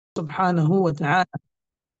subhanahu wa ta'ala,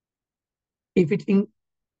 if it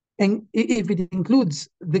includes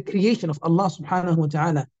the creation of Allah subhanahu wa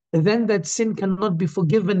ta'ala, then that sin cannot be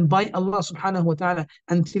forgiven by Allah subhanahu wa ta'ala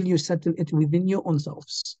until you settle it within your own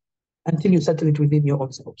selves. Until you settle it within your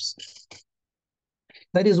own selves.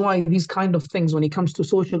 That is why these kind of things, when it comes to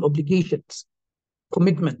social obligations,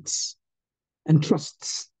 commitments, and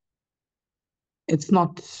trusts, it's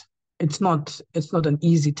not an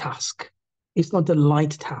easy task. It's not a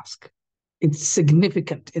light task. It's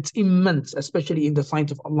significant. It's immense, especially in the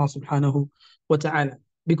sight of Allah subhanahu wa ta'ala.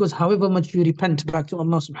 Because however much you repent back to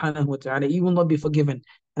Allah subhanahu wa ta'ala, you will not be forgiven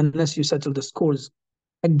unless you settle the scores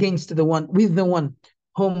against the one, with the one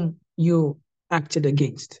whom you acted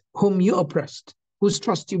against, whom you oppressed, whose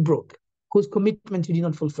trust you broke, whose commitment you did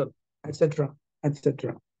not fulfill, etc.,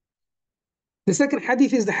 etc. The second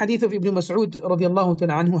hadith is the hadith of Ibn Mas'ud radiallahu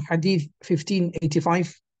ta'ala anhu, hadith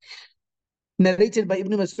 1585, narrated by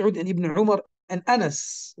Ibn Mas'ud and Ibn Umar and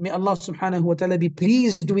Anas. May Allah subhanahu wa ta'ala be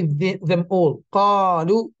pleased with them all.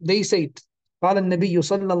 قالوا, they said, قال النبي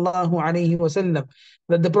صلى الله عليه وسلم,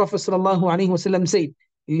 that the Prophet صلى الله عليه وسلم said,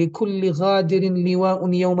 لكل غادر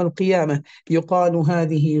لواء يوم القيامة يقال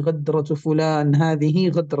هذه غدرة فلان هذه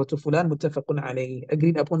غدرة فلان متفق عليه.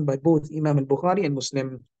 Agreed upon by both Imam al-Bukhari and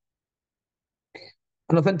Muslim.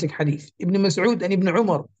 An authentic hadith. Ibn Mas'ud and Ibn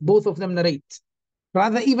Umar, both of them narrate.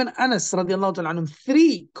 Rather, even Anas radiallahu ta'ala anhum,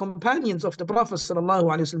 3 companions of the Prophet sallallahu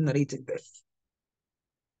alayhi wa sallam narrated this.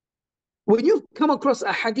 When you come across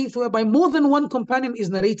a hadith whereby more than one companion is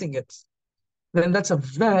narrating it, then that's a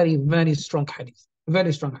very, very strong hadith.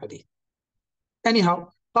 Very strong hadith. Anyhow,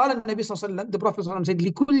 قال النبي صلى الله عليه وسلم, the Prophet صلى الله عليه وسلم said,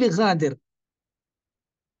 لكل غادر,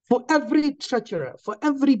 for every treacherer, for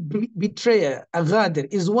every betrayer, a ghadir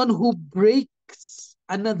is one who breaks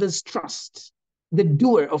another's trust, the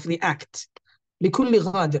doer of the act. لكل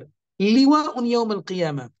غادر لواء يوم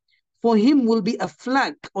القيامة, for him will be a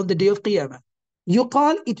flag on the day of Qiyamah.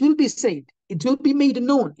 يقال, it will be said, it will be made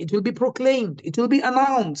known, it will be proclaimed, it will be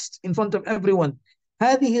announced in front of everyone.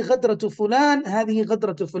 هذه غدرة فلان هذه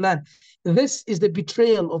غدرة فلان. This is the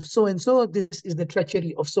betrayal of so and so, this is the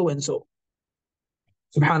treachery of so and so.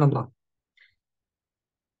 Subhanallah.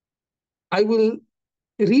 I will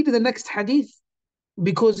read the next hadith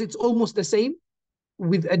because it's almost the same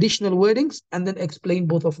with additional wordings, and then explain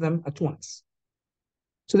both of them at once.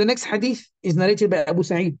 So the next hadith is narrated by Abu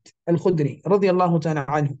Sa'id al-Khudri radiyallahu ta'ala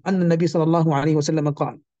anhu, أن النبي صلى الله عليه وسلم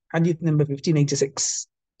قال, hadith number 1586.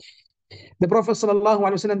 The Prophet sallallahu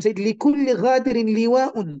alaihi wasallam said, لكل غادر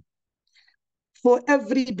لواء, for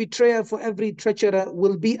every betrayer, for every treacherer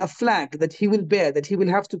will be a flag that he will bear, that he will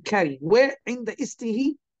have to carry. Where? In the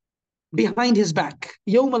istihi, behind his back.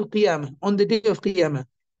 يوم القيامة, on the day of Qiyamah.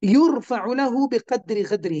 يرفع له بقدر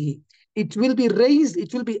غدره. It will be raised,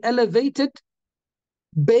 it will be elevated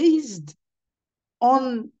based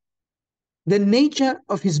on the nature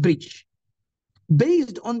of his breach,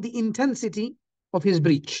 based on the intensity of his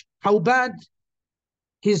breach, how bad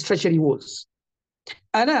his treachery was.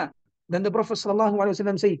 ألا, then the Prophet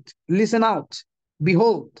ﷺ said, listen out,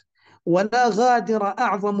 behold, وَلَا غَادِرَ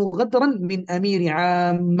أَعْظَمُ غَدْرًا مِنْ أَمِيرِ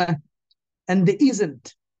عَامَّةٍ, and there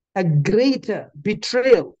isn't a greater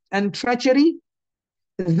betrayal and treachery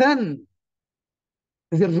than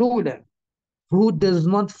the ruler who does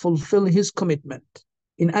not fulfill his commitment.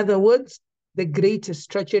 In other words, the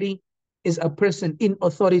greatest treachery is a person in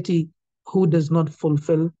authority who does not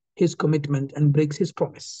fulfill his commitment and breaks his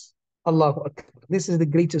promise. Allahu Akbar. This is the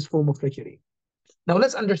greatest form of treachery. Now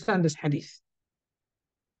let's understand this hadith.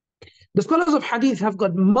 The scholars of hadith have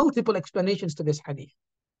got multiple explanations to this hadith.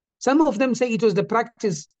 Some of them say it was the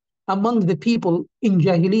practice among the people in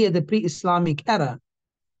Jahiliyyah, the pre-Islamic era,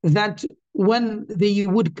 that when they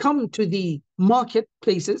would come to the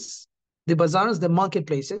marketplaces, the bazaars, the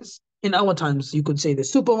marketplaces, in our times, you could say the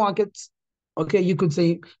supermarkets, okay, you could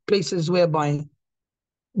say places whereby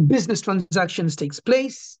business transactions takes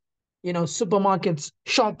place, you know, supermarkets,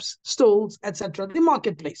 shops, stalls, etc., the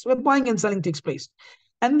marketplace where buying and selling takes place.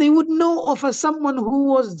 And they would know of someone who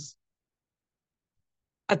was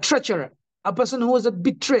a treacherer, a person who was a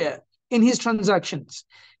betrayer in his transactions.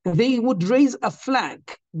 They would raise a flag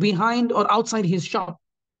behind or outside his shop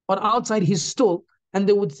or outside his stall, and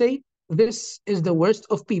they would say, this is the worst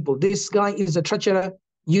of people. This guy is a treacherer.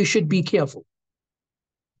 You should be careful.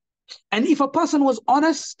 And if a person was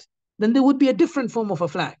honest, then there would be a different form of a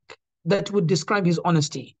flag that would describe his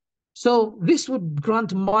honesty. So this would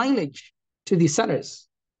grant mileage to the sellers.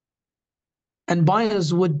 And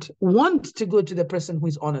buyers would want to go to the person who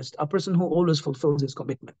is honest, a person who always fulfills his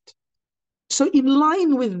commitment. So in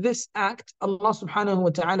line with this act, Allah subhanahu wa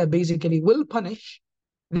ta'ala basically will punish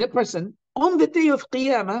the person on the day of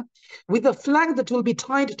Qiyamah with a flag that will be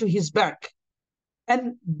tied to his back.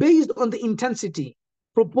 And based on the intensity,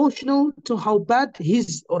 proportional to how bad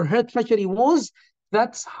his or her treachery was,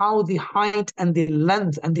 that's how the height and the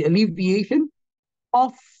length and the alleviation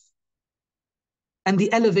of and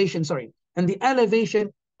the elevation, and the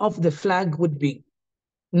elevation of the flag would be.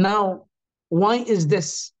 Now, why is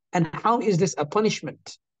this and how is this a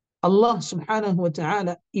punishment? Allah subhanahu wa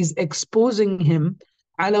ta'ala is exposing him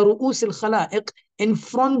ala ru'us al-khalaiq, in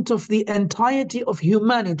front of the entirety of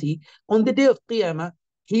humanity on the day of Qiyamah.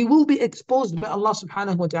 He will be exposed by Allah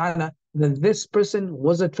subhanahu wa ta'ala that this person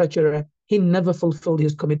was a treacherer. He never fulfilled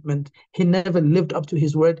his commitment. He never lived up to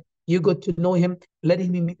his word. You got to know him, let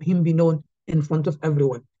him be known in front of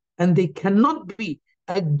everyone. And there cannot be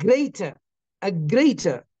a greater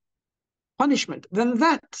punishment than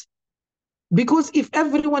that. Because if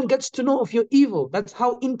everyone gets to know of your evil, that's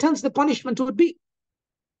how intense the punishment would be.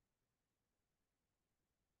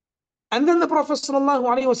 And then the Prophet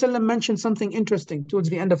ﷺ mentioned something interesting towards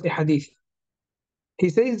the end of the hadith. He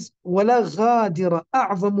says, وَلَا غَادِرَ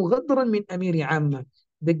أَعْظَمُ غَدْرًا مِنْ أَمِيرِ عَامَّةٍ.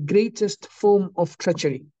 The greatest form of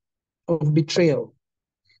treachery, of betrayal,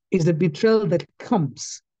 is the betrayal that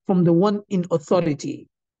comes from the one in authority,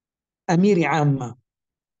 Amiri Amma,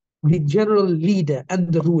 the general leader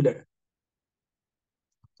and the ruler,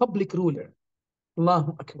 public ruler.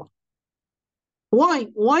 Allahu Akbar. Why?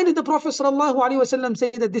 Why did the Prophet ﷺ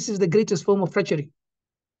say that this is the greatest form of treachery?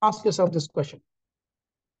 Ask yourself this question.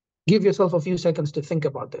 Give yourself a few seconds to think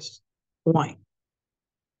about this. Why?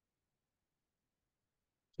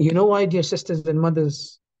 You know why, dear sisters and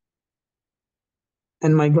mothers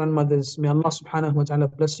and my grandmothers? May Allah subhanahu wa ta'ala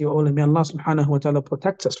bless you all, and may Allah subhanahu wa ta'ala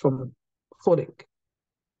protect us from falling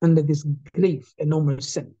under this grave, enormous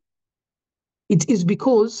sin. It is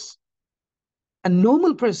because a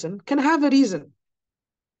normal person can have a reason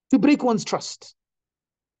to break one's trust.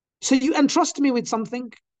 So you entrust me with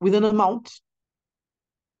something, with an amount,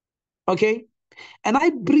 okay? And I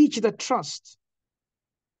breach that trust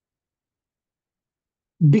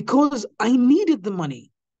because I needed the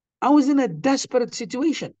money. I was in a desperate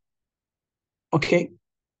situation, okay?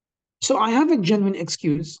 So I have a genuine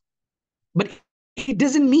excuse, but it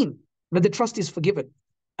doesn't mean that the trust is forgiven.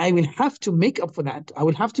 I will have to make up for that. I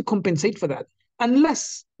will have to compensate for that.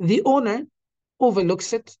 Unless the owner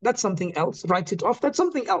overlooks it, that's something else. Writes it off, that's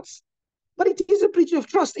something else. But it is a breach of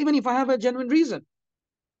trust, even if I have a genuine reason.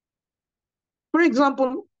 For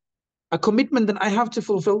example, a commitment that I have to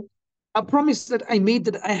fulfill, a promise that I made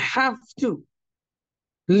that I have to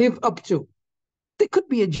live up to. There could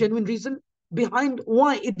be a genuine reason behind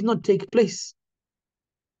why it did not take place.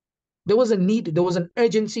 There was a need, there was an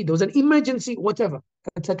urgency, there was an emergency, whatever,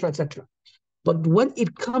 etc., etc. But when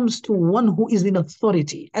it comes to one who is in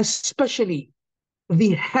authority, especially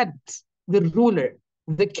the head, the ruler,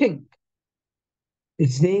 the king,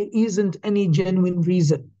 there isn't any genuine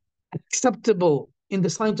reason acceptable in the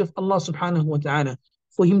sight of Allah subhanahu wa ta'ala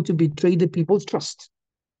for him to betray the people's trust.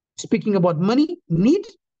 Speaking about money, need,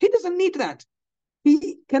 he doesn't need that.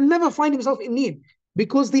 He can never find himself in need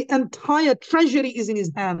because the entire treasury is in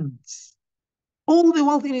his hands. All the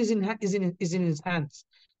wealth is in his hands.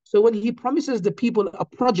 So when he promises the people a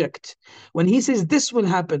project, when he says this will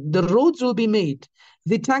happen, the roads will be made,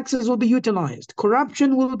 the taxes will be utilized,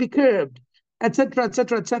 corruption will be curbed, etc.,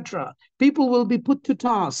 etc., etc. People will be put to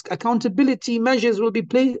task, accountability measures will be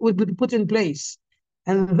put in place,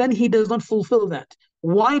 and then he does not fulfill that.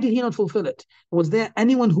 Why did he not fulfill it? Was there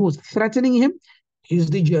anyone who was threatening him? He's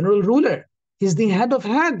the general ruler. He's the head of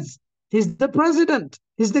heads. He's the president.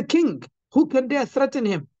 He's the king. Who can dare threaten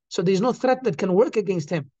him? So there's no threat that can work against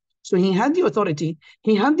him. So he had the authority,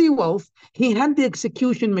 he had the wealth, he had the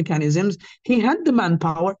execution mechanisms, he had the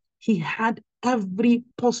manpower, he had every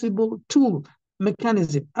possible tool,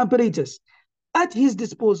 mechanism, apparatus at his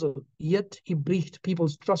disposal, yet he breached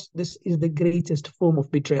people's trust. This is the greatest form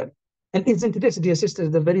of betrayal. And isn't this, dear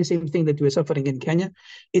sisters, the very same thing that we're suffering in Kenya?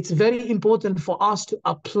 It's very important for us to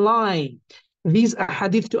apply these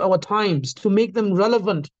ahadith to our times, to make them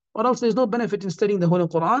relevant, or else there's no benefit in studying the Holy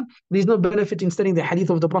Quran. There's no benefit in studying the hadith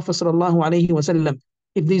of the Prophet ﷺ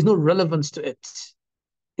if there's no relevance to it.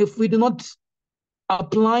 If we do not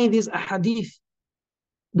apply these ahadith,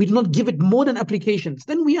 we do not give it modern applications,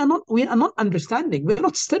 then we are not understanding. We're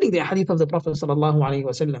not studying the hadith of the Prophet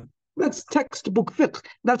ﷺ. That's textbook fiqh.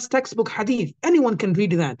 That's textbook hadith. Anyone can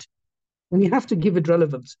read that. We have to give it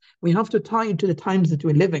relevance. We have to tie it to the times that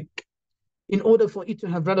we're living in order for it to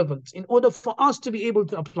have relevance, in order for us to be able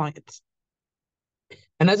to apply it.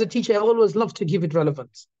 And as a teacher, I always love to give it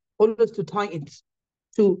relevance, always to tie it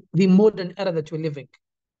to the modern era that we're living,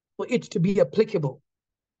 for it to be applicable.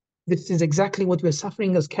 This is exactly what we're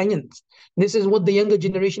suffering as Kenyans. This is what the younger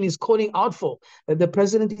generation is calling out for, that the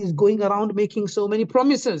president is going around making so many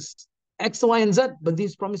promises, X, Y, and Z, but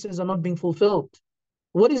these promises are not being fulfilled.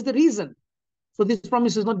 What is the reason for these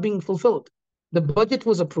promises not being fulfilled? The budget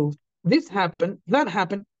was approved. This happened, that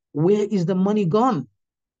happened. Where is the money gone?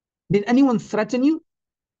 Did anyone threaten you?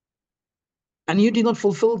 And you did not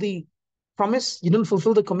fulfill the promise? You didn't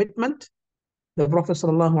fulfill the commitment? The Prophet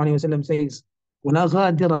ﷺ says, وَلَا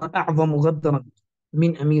غَادِرَ أَعْظَمُ غَدْرًا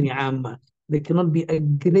مِنْ أَمِيرِ عَامَّةٍ. There cannot be a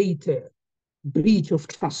greater breach of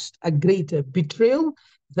trust, a greater betrayal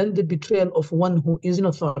than the betrayal of one who is in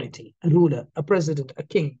authority, a ruler, a president, a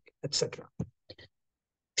king, etc.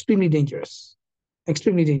 Extremely dangerous.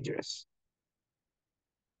 Extremely dangerous.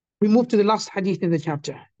 We move to the last hadith in the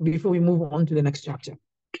chapter before we move on to the next chapter.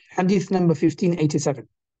 Hadith number 1587.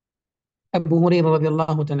 Abu Hurairah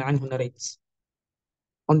radiallahu ta'ala anhu narrates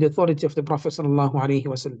on the authority of the Prophet sallallahu alayhi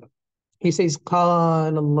wa sallam. He says,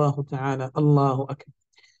 قال الله تعالى, Allahu Akbar.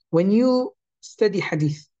 When you study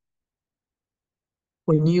hadith,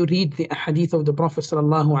 when you read the hadith of the Prophet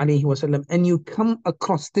sallallahu alayhi wa sallam, and you come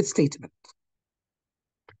across this statement,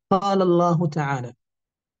 قال الله تعالى.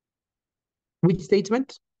 Which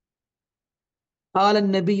statement? قال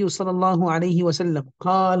النبي صلى الله عليه وسلم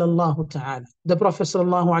قال الله تعالى. The Prophet صلى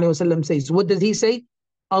الله عليه وسلم says, what does he say?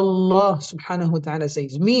 Allah subhanahu wa ta'ala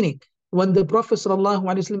says. Meaning, when the Prophet صلى الله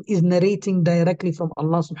عليه وسلم is narrating directly from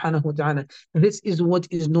Allah subhanahu wa ta'ala, this is what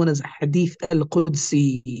is known as hadith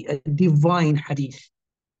al-Qudsi, a divine hadith.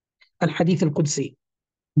 Al-Hadith al-Qudsi,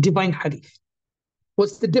 divine hadith.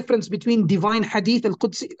 What's the difference between divine hadith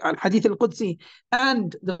al-Qudsi, al-Hadith al-Qudsi,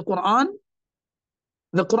 and the Quran?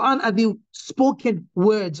 The Quran are the spoken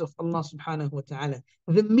words of Allah subhanahu wa ta'ala.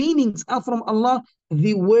 The meanings are from Allah.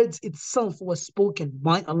 The words itself was spoken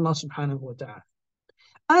by Allah subhanahu wa ta'ala.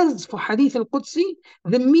 As for Hadith al-Qudsi,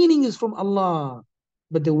 the meaning is from Allah,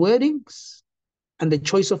 but the wordings and the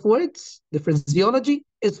choice of words, the phraseology,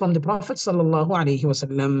 is from the Prophet sallallahu alayhi wa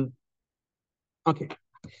sallam. Okay,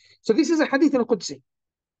 so this is a Hadith al-Qudsi.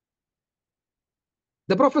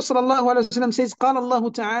 The Prophet sallallahu alayhi wa sallam says, قال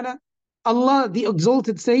الله تعالى, Allah the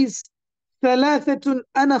Exalted says, ثلاثة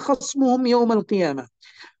أنا خصمهم يوم القيامة.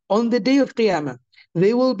 On the day of Qiyamah,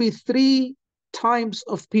 there will be three types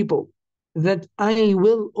of people that I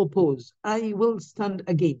will oppose, I will stand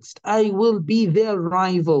against, I will be their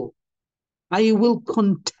rival, I will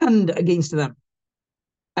contend against them.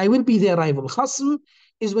 I will be their rival. Khasm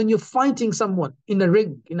is when you're fighting someone in a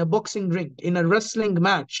ring, in a boxing ring, in a wrestling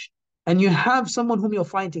match, and you have someone whom you're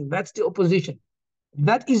fighting. That's the opposition.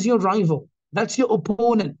 That is your rival. That's your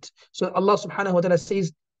opponent. So Allah subhanahu wa ta'ala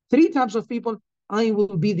says, three types of people, I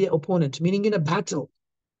will be their opponent, meaning in a battle.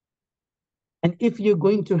 And if you're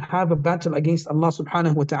going to have a battle against Allah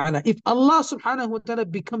subhanahu wa ta'ala, if Allah subhanahu wa ta'ala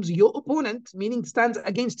becomes your opponent, meaning stands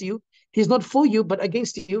against you, he's not for you, but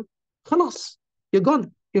against you, khalas, you're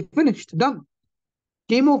gone, you're finished, done,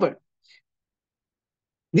 game over.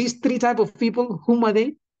 These three type of people, whom are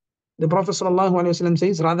they? The Prophet sallallahu alaihi wasallam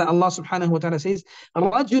says, rather Allah subhanahu wa ta'ala says,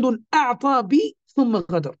 رَجُلٌ أَعْطَى بِي ثُمَّ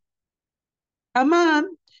غَدَرَ. A man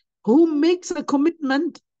who makes a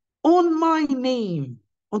commitment on my name,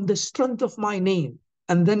 on the strength of my name,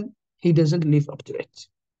 and then he doesn't live up to it.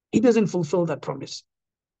 He doesn't fulfill that promise.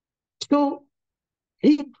 So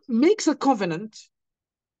he makes a covenant,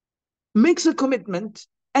 makes a commitment,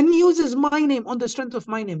 and uses my name on the strength of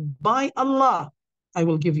my name. By Allah, I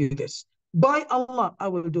will give you this. By Allah, I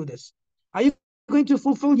will do this. Are you going to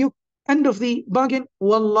fulfill your end of the bargain?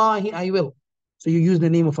 Wallahi, I will. So you use the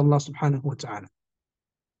name of Allah subhanahu wa ta'ala.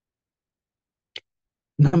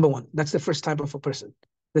 Number one, that's the first type of a person.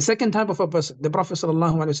 The second type of a person, the Prophet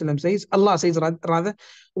sallallahu alaihi wasallam says, Allah says rather,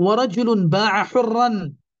 وَرَجُلٌ بَاعَ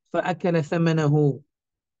حُرًّا فَأَكَلَ ثَمَنَهُ.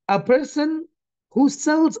 A person who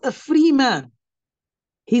sells a free man,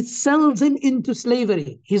 he sells him into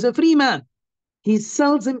slavery. He's a free man. He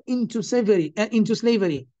sells him into slavery,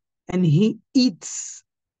 and he eats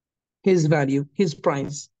his value, his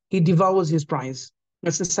price. He devours his price.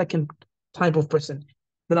 That's the second type of person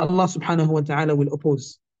that Allah subhanahu wa ta'ala will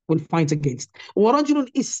oppose, will fight against.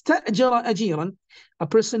 وَرَجُلٌ إِسْتَأْجَرَ أَجِيرًا. A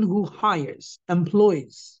person who hires,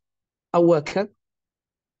 employs a worker,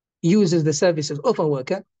 uses the services of a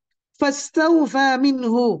worker. فَاسْتَوْفَى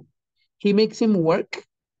مِنْهُ. He makes him work,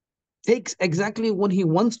 takes exactly what he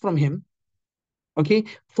wants from him, okay,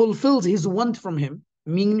 fulfills his want from him,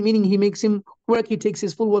 meaning he makes him work, he takes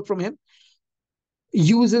his full work from him,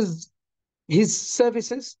 uses his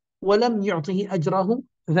services, وَلَمْ يُعْطِهِ أَجْرَهُ.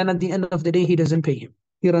 Then at the end of the day, he doesn't pay him.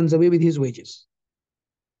 He runs away with his wages.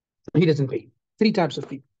 He doesn't pay him. Three types of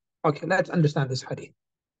people. Okay, let's understand this hadith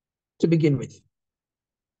to begin with.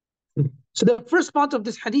 So the first part of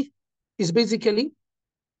this hadith is basically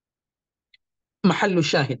mahallu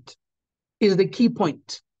shahid, is the key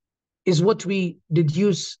point, is what we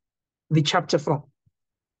deduce the chapter from,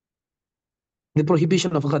 the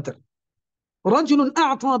prohibition of ghadr. رَجُلٌ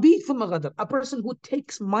أَعْطَى بِي ثُمَّ غَدَرَ. A person who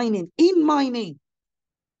takes my name, in my name,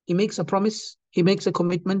 he makes a promise, he makes a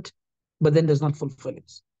commitment, but then does not fulfill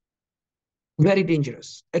it. Very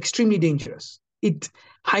dangerous, extremely dangerous. It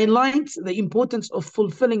highlights the importance of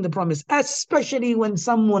fulfilling the promise, especially when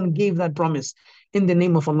someone gave that promise in the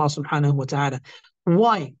name of Allah subhanahu wa ta'ala.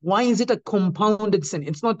 Why? Why is it a compounded sin?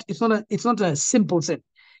 It's not a simple sin.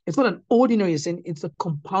 It's not an ordinary sin, it's a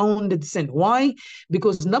compounded sin. Why?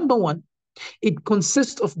 Because number one, it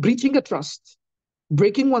consists of breaching a trust,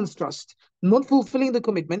 breaking one's trust, not fulfilling the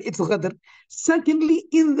commitment. It's ghadr. Secondly,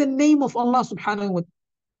 in the name of Allah subhanahu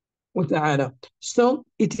wa ta'ala. So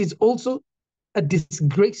it is also a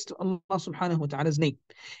disgrace to Allah subhanahu wa ta'ala's name.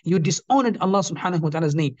 You dishonored Allah subhanahu wa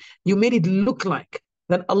ta'ala's name. You made it look like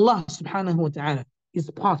that Allah subhanahu wa ta'ala is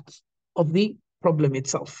part of the problem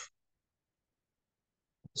itself.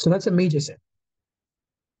 So that's a major sin.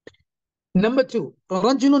 Number two,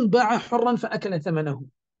 رَجُلٌ بَاعَ حُرًّا فَأَكَلَ ثَمَنَهُ.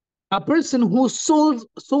 A person who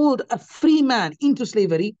sold a free man into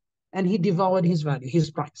slavery and he devoured his value,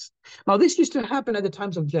 his price. Now this used to happen at the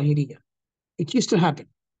times of Jahiliyyah. It used to happen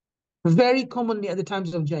very commonly at the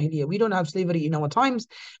times of Jahiliyyah. We don't have slavery in our times,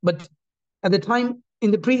 but at the time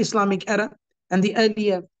in the pre-Islamic era and the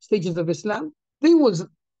earlier stages of Islam, there was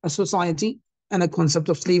a society and a concept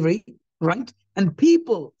of slavery, right? And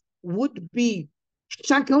people would be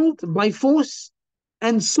shackled by force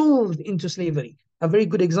and sold into slavery. A very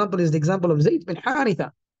good example is the example of Zayd bin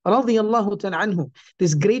Haritha, radiyallahu ta'ala anhu,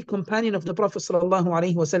 this great companion of the Prophet sallallahu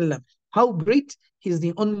alaihi wasallam. How great? He's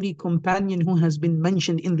the only companion who has been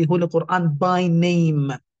mentioned in the Holy Quran by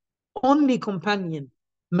name. Only companion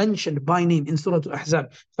mentioned by name in Surah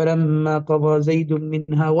Al-Ahzab. فَلَمَّا قَضَى زَيْدٌ مِنْهَا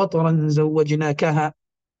وَطَرًا زَوَّجْنَاكَهَا.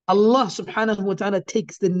 Allah subhanahu wa ta'ala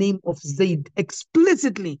takes the name of Zayd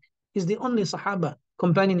explicitly. He's the only Sahaba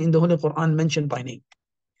companion in the Holy Quran mentioned by name.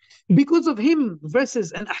 Because of him,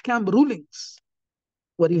 verses and ahkam rulings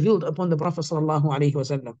were revealed upon the Prophet sallallahu alaihi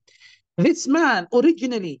wasallam. This man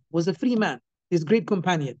originally was a free man, his great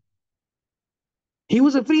companion. He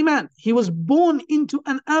was a free man. He was born into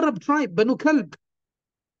an Arab tribe, Banu Kalb,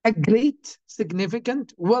 a great,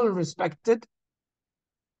 significant, well-respected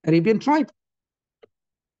Arabian tribe.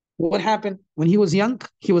 What happened? When he was young,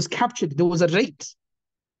 he was captured. There was a raid.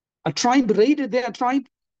 A tribe raided their tribe.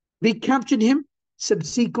 They captured him,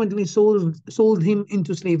 subsequently sold him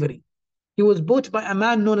into slavery. He was bought by a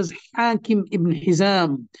man known as Hakim ibn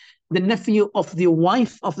Hizam, the nephew of the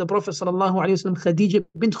wife of the Prophet sallallahu alaihi wasallam, Khadija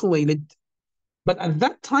bint Khuwaylid. But at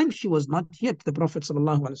that time, she was not yet the Prophet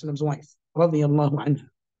sallallahu alaihi wasallam's wife, radiyallahu anha.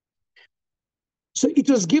 So he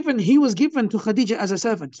was given to Khadija as a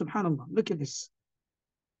servant. Subhanallah, look at this.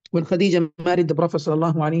 When Khadija married the Prophet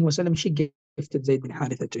sallallahu alaihi wasallam, she gifted Zayd bin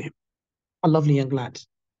Haritha to him, a lovely young lad.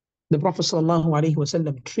 The Prophet sallallahu alaihi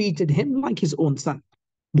wasallam treated him like his own son,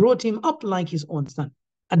 brought him up like his own son,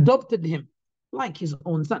 adopted him like his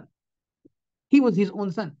own son. He was his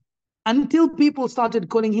own son until people started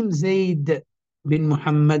calling him Zayd bin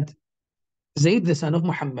Muhammad, Zayd the son of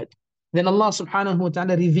Muhammad. Then Allah subhanahu wa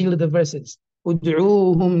ta'ala revealed the verses.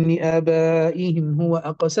 ادعوهم لآبائهم هو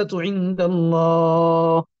أقسط عند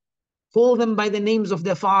الله. Call them by the names of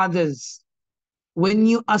their fathers. When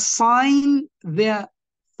you assign their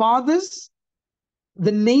fathers,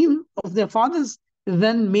 the name of their fathers,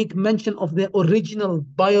 then make mention of their original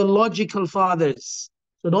biological fathers.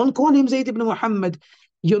 So don't call him Zayd ibn Muhammad.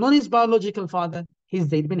 You're not his biological father. He's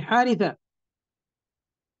Zayd bin Haritha.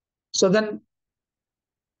 So then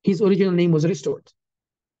his original name was restored.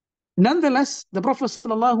 Nonetheless, the Prophet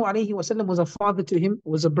ﷺ was a father to him,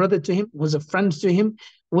 was a brother to him, was a friend to him,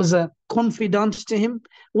 was a confidant to him,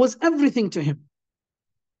 was everything to him.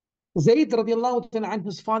 Zayd radiallahu ta'ala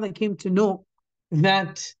anhu's father came to know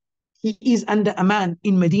that he is under a man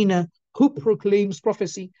in Medina who proclaims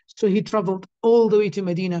prophecy. So he traveled all the way to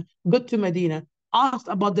Medina, got to Medina, asked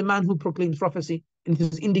about the man who proclaims prophecy, and it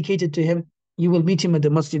was indicated to him, you will meet him at the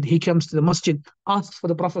masjid. He comes to the masjid, asks for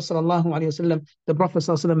the Prophet sallallahu alaihi wasallam. The Prophet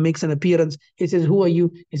sallallahu alaihi wasallam makes an appearance. He says, who are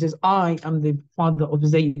you? He says, I am the father of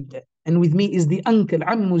Zayd, and with me is the uncle,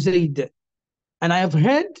 Ammu Zayd, and I have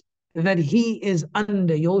heard that he is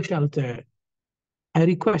under your shelter. I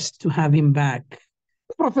request to have him back.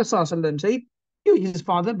 The Prophet sallallahu alaihi wasallam said, you his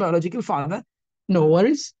father, biological father, no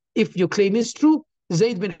worries. If your claim is true,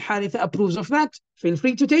 Zayd bin Haritha approves of that, feel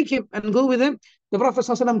free to take him and go with him. The Prophet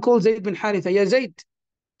ﷺ called Zayd bin Haritha, Ya Zayd,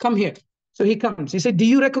 come here. So he comes. He said, do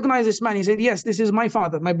you recognize this man? He said, yes, this is my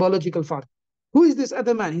father, my biological father. Who is this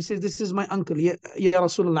other man? He says, this is my uncle, Ya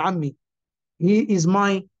Rasulullah Ammi. He is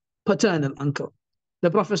my paternal uncle. The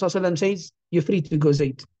Prophet ﷺ says, you're free to go,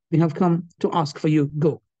 Zayd. They have come to ask for you.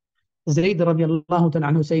 Go. Zayd radiallahu ta'ala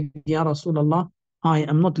anhu said, Ya Rasulullah, I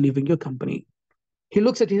am not leaving your company. He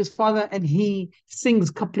looks at his father and he sings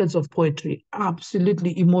couplets of poetry,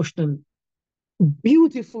 absolutely emotional,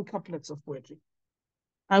 beautiful couplets of poetry.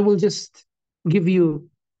 I will just give you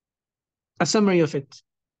a summary of it.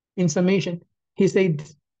 In summation, he said,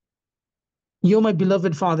 you're my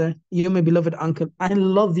beloved father, you're my beloved uncle. I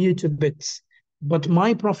love you to bits. But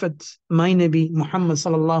my prophet, my Nabi, Muhammad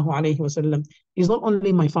sallallahu alayhi wasallam, is not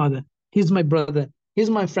only my father, he's my brother, he's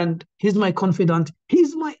my friend, he's my confidant,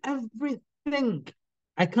 he's my everything.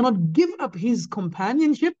 I cannot give up his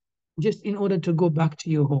companionship just in order to go back to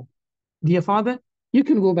your home. Dear father, you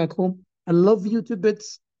can go back home. I love you to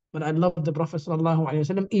bits, but I love the Prophet sallallahu alayhi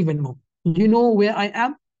wasallam even more. You know where I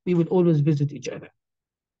am, we will always visit each other.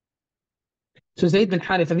 So Zayd bin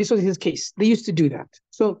Haritha, this was his case. They used to do that.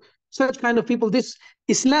 So such kind of people, this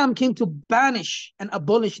Islam came to banish and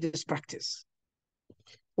abolish this practice.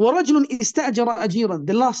 وَرَجُلٌ إِسْتَأْجَرَ أَجِيرًا.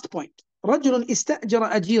 The last point. رَجُلٌ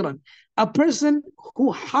إِسْتَأْجَرَ أَجِيرًا. A person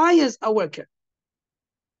who hires a worker.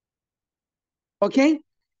 Okay?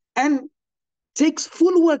 And takes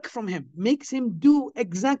full work from him, makes him do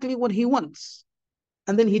exactly what he wants.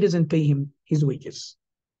 And then he doesn't pay him his wages.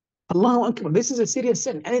 Allahu Akbar. This is a serious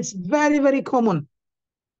sin. And it's very, very common.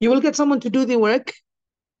 You will get someone to do the work.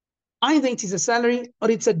 Either it is a salary or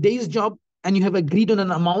it's a day's job and you have agreed on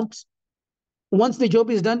an amount. Once the job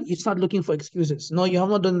is done, you start looking for excuses. No, you have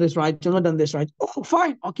not done this right. You've not done this right. Oh,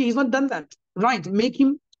 fine. Okay, he's not done that. Right. Make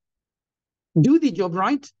him do the job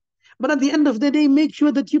right. But at the end of the day, make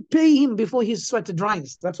sure that you pay him before his sweat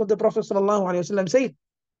dries. That's what the Prophet ﷺ said.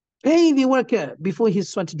 Pay the worker before his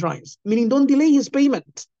sweat dries. Meaning don't delay his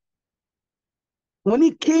payment. When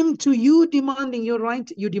it came to you demanding your right,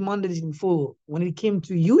 you demanded it in full. When it came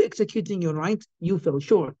to you executing your right, you fell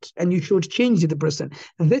short and you shortchanged the person.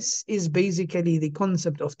 This is basically the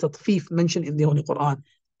concept of tatfif mentioned in the Holy Quran.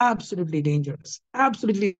 Absolutely dangerous.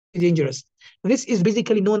 Absolutely dangerous. This is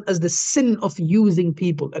basically known as the sin of using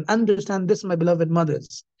people. And understand this, my beloved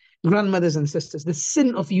mothers, grandmothers and sisters, the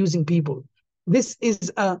sin of using people. This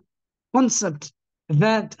is a concept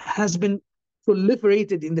that has been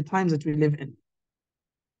proliferated in the times that we live in.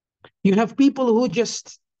 You have people who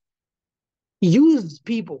just use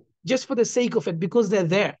people just for the sake of it because they're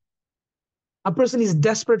there. A person is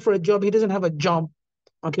desperate for a job. He doesn't have a job.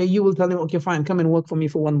 Okay, you will tell him, okay, fine, come and work for me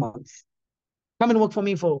for 1 month. Come and work for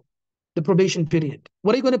me for the probation period.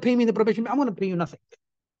 What are you going to pay me in the probation period? I'm going to pay you nothing.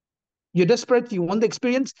 You're desperate. You want the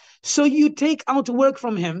experience. So you take out work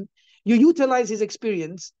from him. You utilize his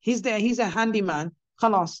experience. He's there. He's a handyman.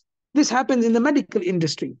 Khalas. This happens in the medical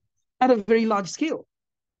industry at a very large scale.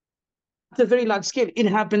 At a very large scale. It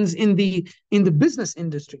happens in the business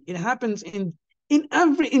industry. It happens in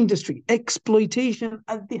every industry. Exploitation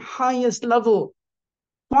at the highest level.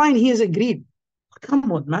 Fine, he has agreed. Come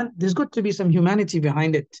on, man. There's got to be some humanity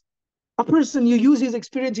behind it. A person, you use his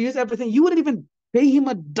experience, you use everything. You wouldn't even pay him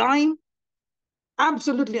a dime.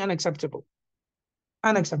 Absolutely unacceptable.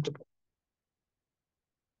 Unacceptable.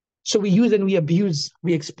 So we use and we abuse,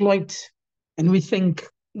 we exploit, and we think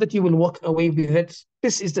that you will walk away with it.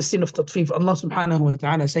 This is the sin of tatfif. Allah subhanahu wa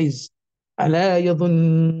ta'ala says, ألا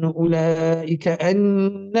يظن أولئك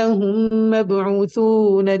أنهم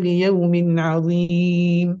مبعوثون ليوم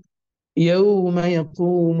عظيم يوم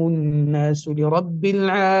يقوم الناس لرب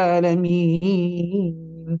العالمين.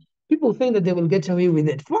 People think that they will get away with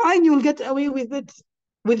it. Fine, you will get away with it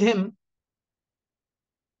with him.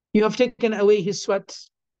 You have taken away his sweat.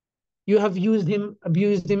 You have used him,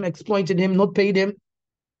 abused him, exploited him, not paid him,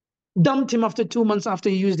 dumped him after 2 months after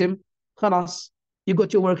you used him. Khalas, you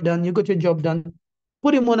got your work done, you got your job done.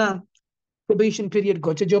 Put him on a probation period,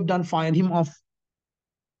 got your job done, fired him off.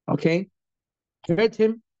 Okay? Hurt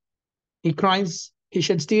him, he cries, he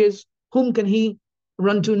sheds tears. Whom can he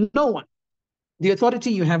run to? No one. The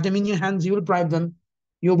authority, you have them in your hands, you will bribe them.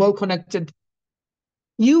 You're well connected.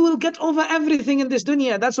 You will get over everything in this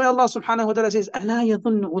dunya. That's why Allah subhanahu wa ta'ala says, أَلَا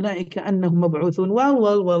يَظُنُّ أُولَٰئِكَ أَنَّهُمْ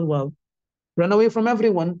مَبْعُوثُونَ. Well. Run away from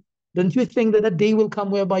everyone. Don't you think that a day will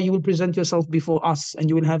come whereby you will present yourself before us and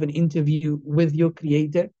you will have an interview with your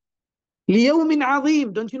Creator? لِيَوْمٍ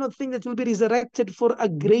عَظِيمٍ. Don't you not think that you will be resurrected for a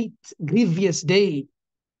great, grievous day?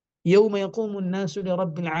 يَوْمَ يَقُومُ النَّاسُ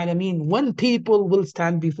لِرَبِّ الْعَالَمِينَ. When people will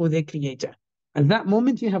stand before their Creator. At that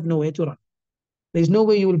moment, you have nowhere to run. There's no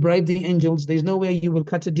way you will bribe the angels. There's no way you will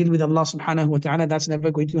cut a deal with Allah subhanahu wa ta'ala. That's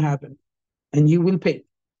never going to happen. And you will pay.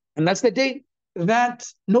 And that's the day that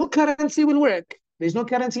no currency will work. There's no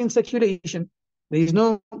currency in circulation. There is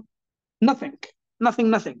no nothing,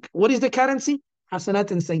 nothing. What is the currency?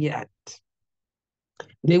 Hasanat and sayyi'at.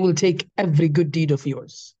 They will take every good deed of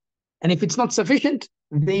yours. And if it's not sufficient,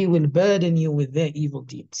 they will burden you with their evil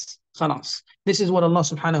deeds. Khalas. This is what Allah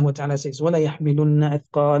subhanahu wa ta'ala says. وَلَا يَحْمِلُنَّ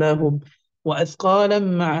أَثْقَالَهُمْ وَأَثْقَالًا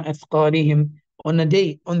مَعَ أَثْقَالِهِمْ. On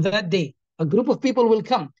that day, a group of people will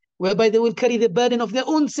come whereby they will carry the burden of their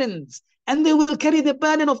own sins and they will carry the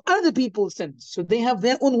burden of other people's sins. So they have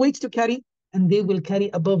their own weight to carry and they will carry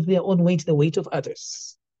above their own weight the weight of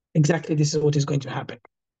others. Exactly, this is what is going to happen.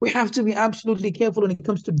 We have to be absolutely careful when it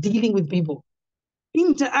comes to dealing with people.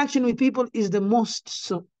 Interaction with people is the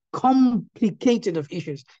most complicated of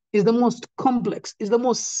issues, is the most complex, is the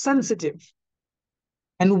most sensitive.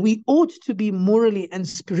 And we ought to be morally and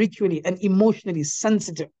spiritually and emotionally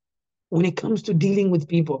sensitive when it comes to dealing with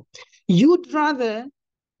people. You'd rather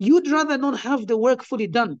not have the work fully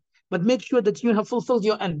done, but make sure that you have fulfilled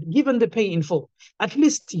your end, given the pay in full. At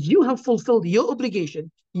least you have fulfilled your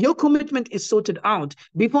obligation. Your commitment is sorted out.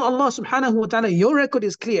 Before Allah subhanahu wa ta'ala, your record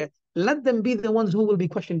is clear. Let them be the ones who will be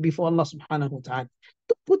questioned before Allah subhanahu wa ta'ala.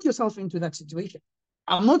 Don't put yourself into that situation.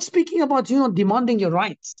 I'm not speaking about you not demanding your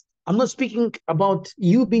rights. I'm not speaking about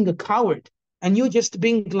you being a coward and you just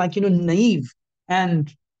being like, naive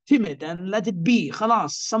and timid and let it be.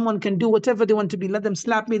 Khalas, someone can do whatever they want to be. Let them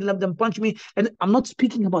slap me, let them punch me. And I'm not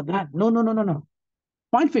speaking about that. No.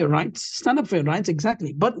 Fight for your rights, stand up for your rights,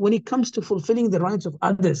 exactly. But when it comes to fulfilling the rights of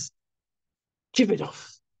others, give it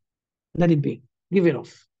off. Let it be. Give it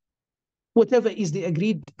off. Whatever is the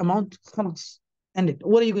agreed amount, khalas, end it.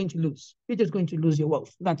 What are you going to lose? You're just going to lose your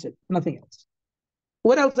wealth. That's it. Nothing else.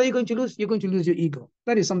 What else are you going to lose? You're going to lose your ego.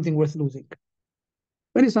 That is something worth losing.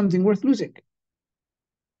 That is something worth losing.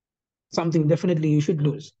 Something definitely you should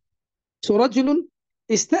lose. So رجل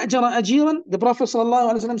استأجر أجيرا, the Prophet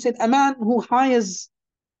ﷺ said, a man who hires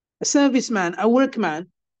a serviceman, a workman,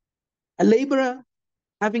 a laborer,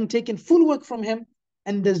 having taken full work from him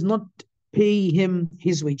and does not pay him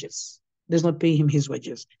his wages. Does not pay him his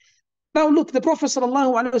wages. Now look, the Prophet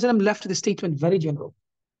ﷺ left the statement very general.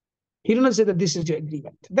 He did not say that this is your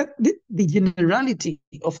agreement. That the generality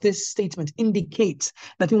of this statement indicates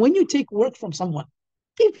that when you take work from someone,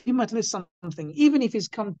 give him at least something, even if he's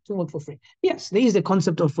come to work for free. Yes, there is the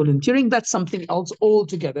concept of volunteering. That's something else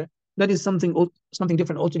altogether. That is something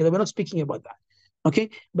different altogether. We're not speaking about that. Okay?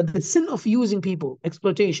 But the sin of using people,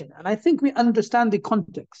 exploitation, and I think we understand the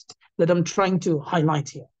context that I'm trying to highlight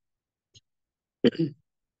here.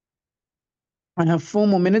 I have 4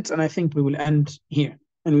 more minutes, and I think we will end here,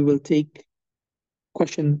 and we will take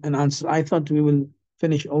question and answer. I thought we will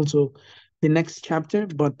finish also the next chapter,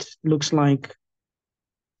 but looks like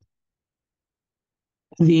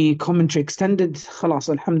the commentary extended. Khalas,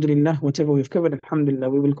 alhamdulillah, whatever we've covered, alhamdulillah,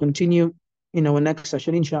 we will continue in our next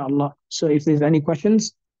session, inshallah. So if there's any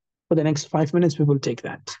questions for the next 5 minutes, we will take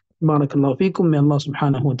that. Barakallahu feekum. May Allah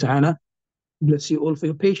subhanahu wa ta'ala bless you all for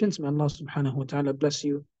your patience. May Allah subhanahu wa ta'ala bless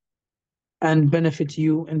you and benefit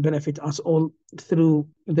you and benefit us all through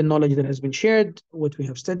the knowledge that has been shared, what we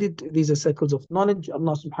have studied. These are circles of knowledge.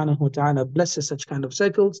 Allah subhanahu wa ta'ala blesses such kind of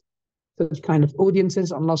circles, such kind of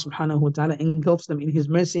audiences. Allah subhanahu wa ta'ala engulfs them in His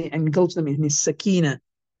mercy, engulfs them in His sakina.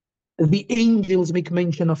 The angels make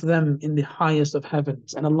mention of them in the highest of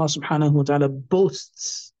heavens. And Allah subhanahu wa ta'ala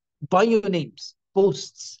boasts by your names,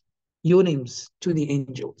 boasts your names to the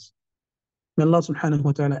angels. May Allah subhanahu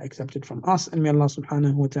wa ta'ala accept it from us, and may Allah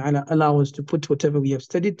subhanahu wa ta'ala allow us to put whatever we have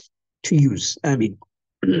studied to use. Ameen.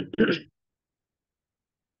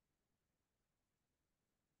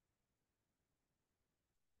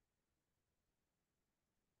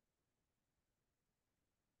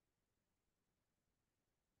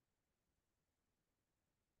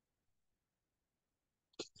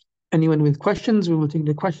 Anyone with questions, we will take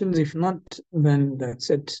the questions. If not, then that's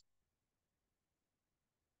it.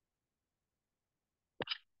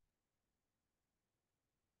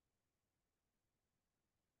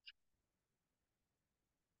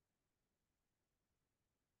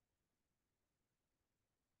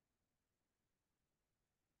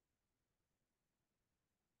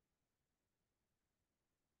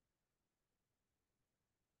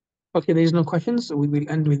 Okay, there is no questions, so we will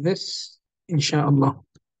end with this, inshallah.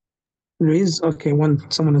 There is, okay,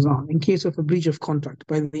 someone is on. In case of a breach of contract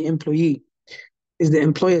by the employee, is the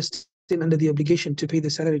employer still under the obligation to pay the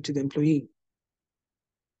salary to the employee?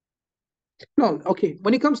 No, okay.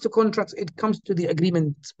 When it comes to contracts, it comes to the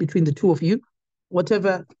agreement between the two of you,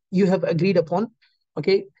 whatever you have agreed upon.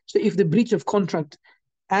 Okay, so if the breach of contract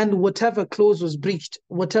and whatever clause was breached,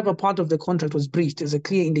 whatever part of the contract was breached, is a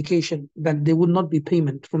clear indication that there will not be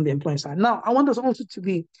payment from the employer side. Now, I want us also to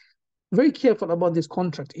be very careful about these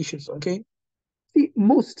contract issues, okay? See,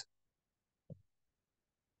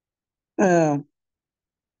 I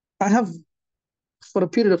have, for a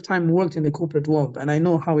period of time, worked in the corporate world, and I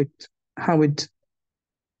know how it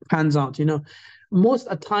pans out. Most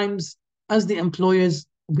at times, as the employers,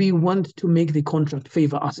 we want to make the contract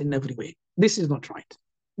favor us in every way. This is not right.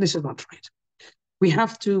 This is not right. We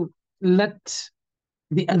have to let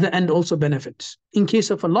the other end also benefit. In case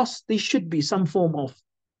of a loss, there should be some form of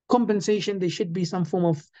compensation. There should be some form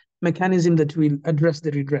of mechanism that will address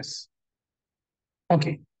the redress.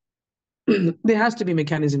 Okay. There has to be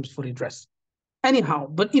mechanisms for redress. Anyhow,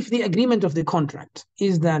 but if the agreement of the contract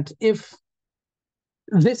is that if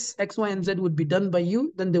this X, Y, and Z would be done by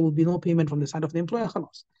you, then there will be no payment from the side of the employer.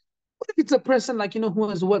 Khalas. What if it's a person like, who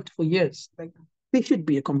has worked for years? Like, there should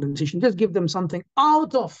be a compensation. Just give them something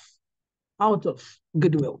out of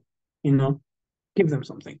goodwill, give them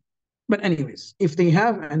something. But anyways, if they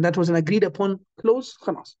have, and that was an agreed upon clause,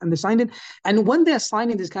 khalas, and they signed it. And when they're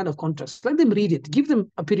signing this kind of contracts, let them read it. Give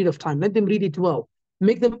them a period of time. Let them read it well.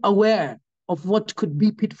 Make them aware of what could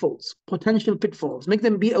be pitfalls, potential pitfalls. Make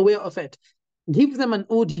them be aware of it. Give them an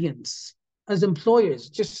audience as employers,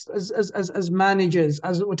 just as managers,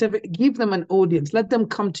 as whatever. Give them an audience. Let them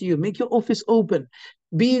come to you. Make your office open.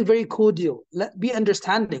 Be very cordial. Be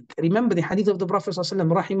understanding. Remember the hadith of the Prophet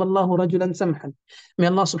ﷺ, Rahimallahu rajulan samhan. May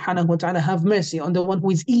Allah subhanahu wa ta'ala have mercy on the one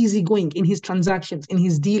who is easygoing in his transactions, in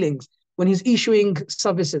his dealings, when he's issuing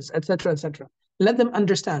services, etc., etc. Let them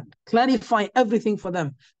understand. Clarify everything for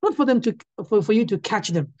them, not for them for you to catch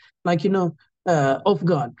them, like off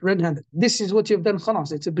guard, red-handed. This is what you've done,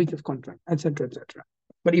 khalas, it's a breach of contract, etc., etc.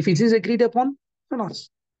 But if it is agreed upon, khalas,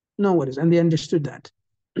 no worries, and they understood that.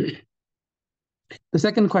 The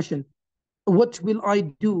second question, what will I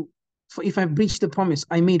do if I breach the promise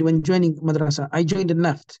I made when joining madrasa? I joined and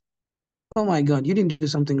left. Oh my God, you didn't do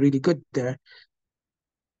something really good there.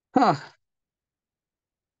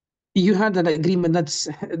 You had that agreement.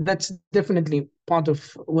 That's definitely part of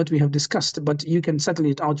what we have discussed, but you can settle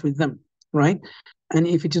it out with them, right? And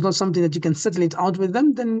if it is not something that you can settle it out with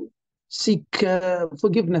them, then seek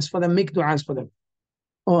forgiveness for them, make du'as for them.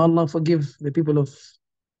 Oh Allah, forgive the people of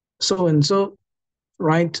so and so,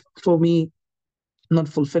 right, for me not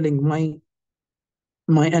fulfilling my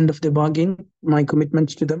end of the bargain, my commitment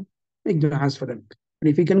to them. Make du'as for them. And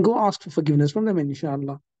if you can go ask for forgiveness from them,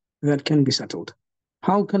 inshallah, that can be settled.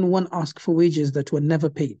 How can one ask for wages that were never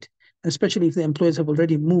paid, especially if the employers have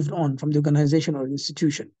already moved on from the organization or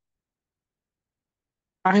institution?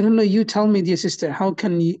 I don't know, you tell me, dear sister, how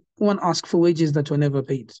can one ask for wages that were never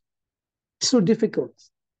paid? So difficult.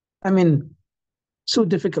 I mean, so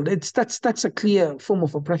difficult. That's a clear form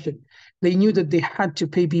of oppression. They knew that they had to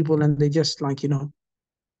pay people and they just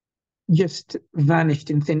just vanished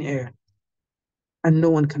in thin air and no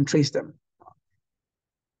one can trace them.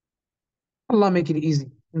 Allah make it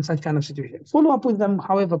easy in such kind of situation. Follow up with them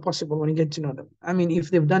however possible when you get to know them. I mean,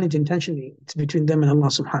 if they've done it intentionally, it's between them and Allah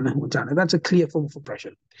subhanahu wa ta'ala. That's a clear form of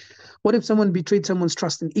oppression. What if someone betrayed someone's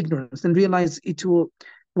trust in ignorance and realized that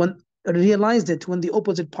when the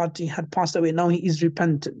opposite party had passed away, now he is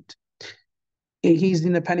repentant. He's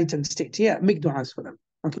in a penitent state. Yeah, make du'as for them.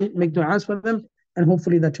 Okay, make du'as for them, and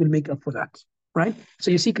hopefully that will make up for that. Right?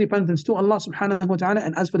 So you seek repentance to Allah subhanahu wa ta'ala,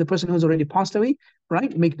 and as for the person who's already passed away,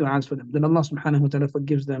 right, make du'as for them. Then Allah subhanahu wa ta'ala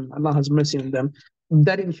forgives them. Allah has mercy on them.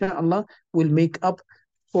 That inshallah will make up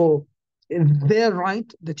for their right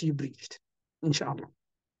that you breached. Inshallah.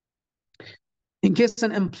 In case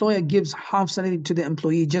an employer gives half salary to the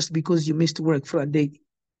employee just because you missed work for a day,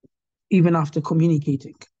 even after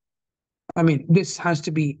communicating. I mean, this has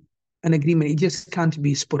to be an agreement. It just can't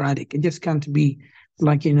be sporadic. It just can't be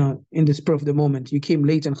like, in the spur of the moment. You came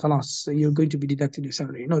late and khalas, so you're going to be deducted your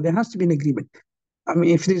salary. No, there has to be an agreement. I mean,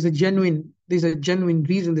 if there's a genuine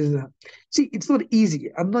reason, see, it's not easy.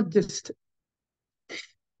 I'm not just,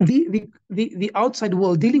 the outside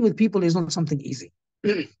world, dealing with people is not something easy.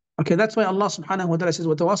 Okay, that's why Allah subhanahu wa ta'ala says,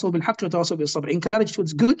 وَتَوَاصَوْا بِالْحَقِّ وَتَوَاصَوْا بِالصَّبْرِ. Encourage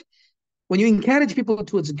towards good. When you encourage people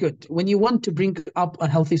towards good, when you want to bring up a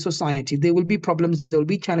healthy society, there will be problems, there will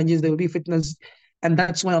be challenges, there will be fitness. And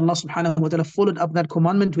that's why Allah subhanahu wa ta'ala followed up that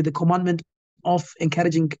commandment with the commandment of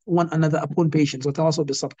encouraging one another upon patience.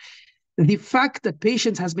 The fact that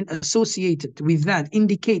patience has been associated with that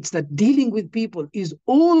indicates that dealing with people is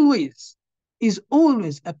always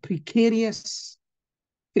a precarious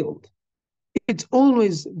field. It's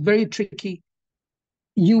always very tricky.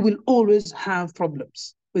 You will always have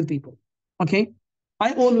problems with people. Okay,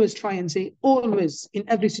 I always try and say, always, in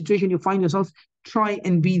every situation you find yourself, try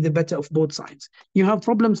and be the better of both sides. You have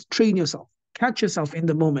problems, train yourself, catch yourself in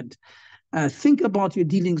the moment. Think about your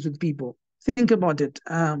dealings with people. Think about it.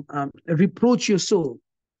 Reproach your soul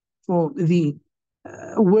for the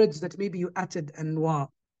words that maybe you uttered and were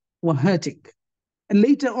hurting. And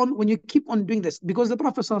later on, when you keep on doing this, because the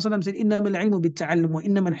Prophet ﷺ said, إِنَّمَا الْعِلْمُ بِالتَّعَلُّمُ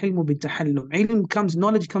وَإِنَّمَا الْحِلْمُ بِالتَّحَلُّمُ. Ilm comes,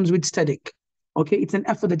 knowledge comes with studying. Okay, it's an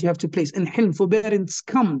effort that you have to place. And hilm, forbearance,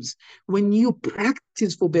 comes when you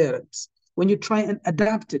practice forbearance, when you try and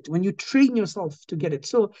adapt it, when you train yourself to get it.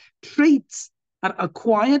 So traits are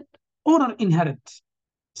acquired or are inherent.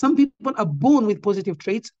 Some people are born with positive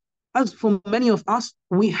traits. As for many of us,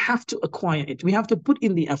 we have to acquire it. We have to put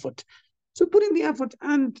in the effort. So put in the effort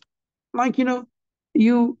and, like,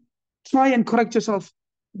 you try and correct yourself.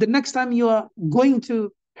 The next time you are going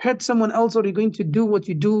to hurt someone else or you're going to do what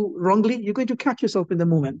you do wrongly, you're going to catch yourself in the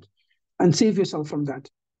moment and save yourself from that.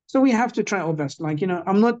 So we have to try our best. Like,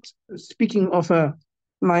 I'm not speaking of a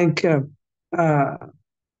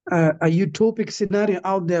utopic scenario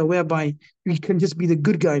out there whereby you can just be the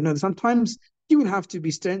good guy. No, sometimes you will have to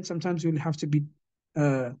be stern. Sometimes you will have to be,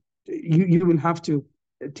 you will have to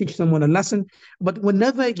teach someone a lesson. But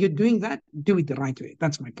whenever you're doing that, do it the right way.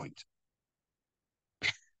 That's my point.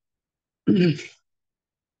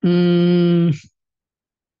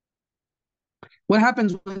 What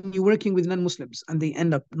happens when you're working with non-Muslims and they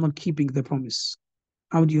end up not keeping the promise?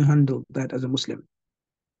 How do you handle that as a Muslim?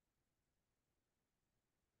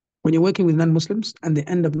 When you're working with non-Muslims and they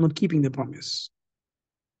end up not keeping the promise,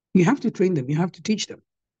 you have to train them. You have to teach them.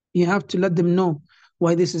 You have to let them know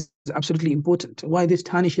why this is absolutely important, why this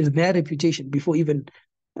tarnishes their reputation before even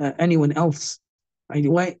anyone else, right?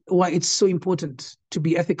 Why it's so important to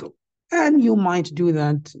be ethical. And you might do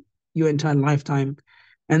that your entire lifetime,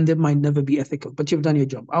 and they might never be ethical, but you've done your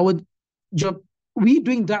job. Our job, we're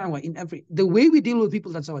doing da'wah in the way we deal with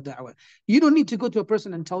people, that's our da'wah. You don't need to go to a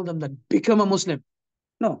person and tell them that become a Muslim.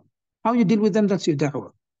 No. How you deal with them, that's your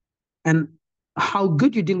da'wah. And how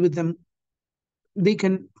good you deal with them, they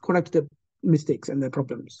can correct the mistakes and their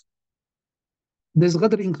problems. Does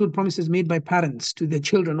ghadr include promises made by parents to their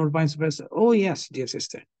children or vice versa? Oh yes, dear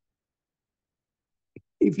sister.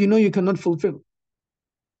 If you know you cannot fulfill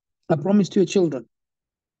a promise to your children,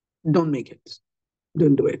 don't make it.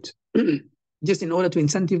 Don't do it. Just in order to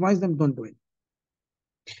incentivize them, don't do it.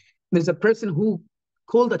 There's a person who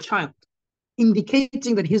called a child,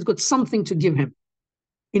 indicating that he's got something to give him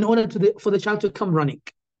in order for the child to come running.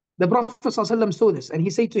 The Prophet ﷺ saw this and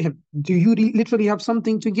he said to him, do you literally have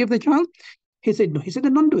something to give the child? He said, no. He said,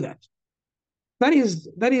 then don't do that. That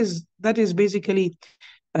is basically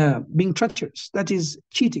being treacherous. That is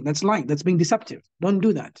cheating. That's lying. That's being deceptive. Don't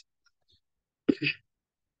do that.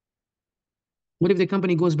 What if the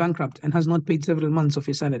company goes bankrupt and has not paid several months of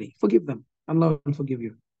his salary? Forgive them. Allah will forgive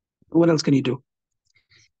you. What else can you do?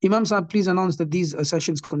 Imam Saab, please announce that these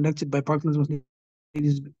sessions conducted by partners will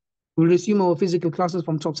resume our physical classes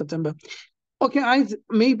from 12 September. Okay,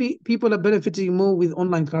 maybe people are benefiting more with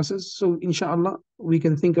online classes. So inshallah, we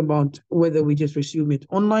can think about whether we just resume it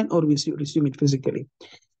online or we resume it physically.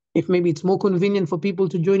 If maybe it's more convenient for people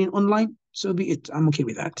to join in online, so be it. I'm okay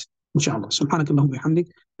with that. Inshallah. Subhanakallah wa bihamdik.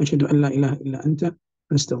 Ashhadu an la ilaha illa anta.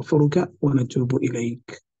 Nastaghfiruka wa natubu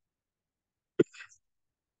ilayk.